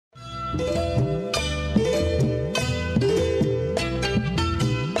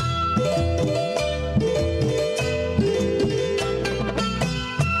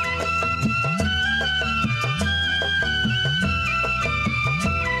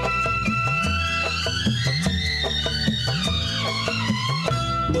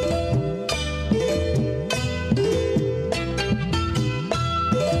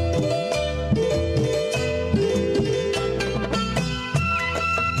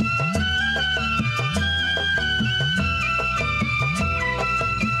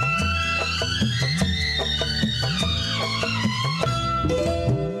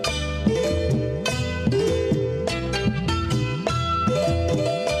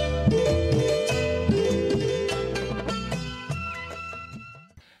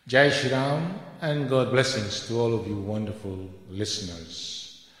Jai Shri Ram and God blessings to all of you wonderful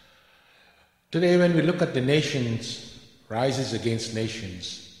listeners. Today when we look at the nations, rises against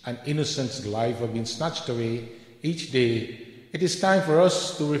nations, and innocents' life have been snatched away each day, it is time for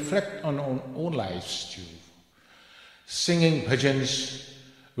us to reflect on our own lives too. Singing bhajans,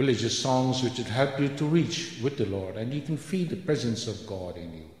 religious songs which will help you to reach with the Lord and you can feel the presence of God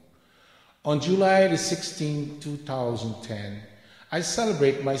in you. On July the 16th, 2010, I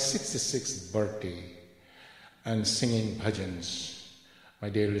celebrate my 66th birthday and singing bhajans. My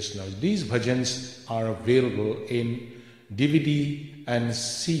dear listeners, these bhajans are available in DVD and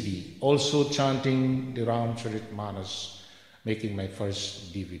CD, also chanting the Ramcharitmanas, making my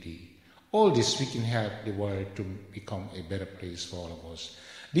first DVD. All this we can help the world to become a better place for all of us.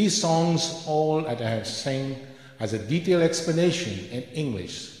 These songs, all that I have sang, has a detailed explanation in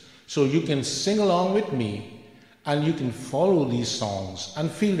English, so you can sing along with me and you can follow these songs and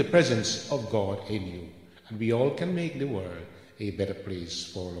feel the presence of God in you. And we all can make the world a better place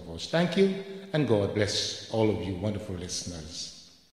for all of us. Thank you, and God bless all of you wonderful listeners.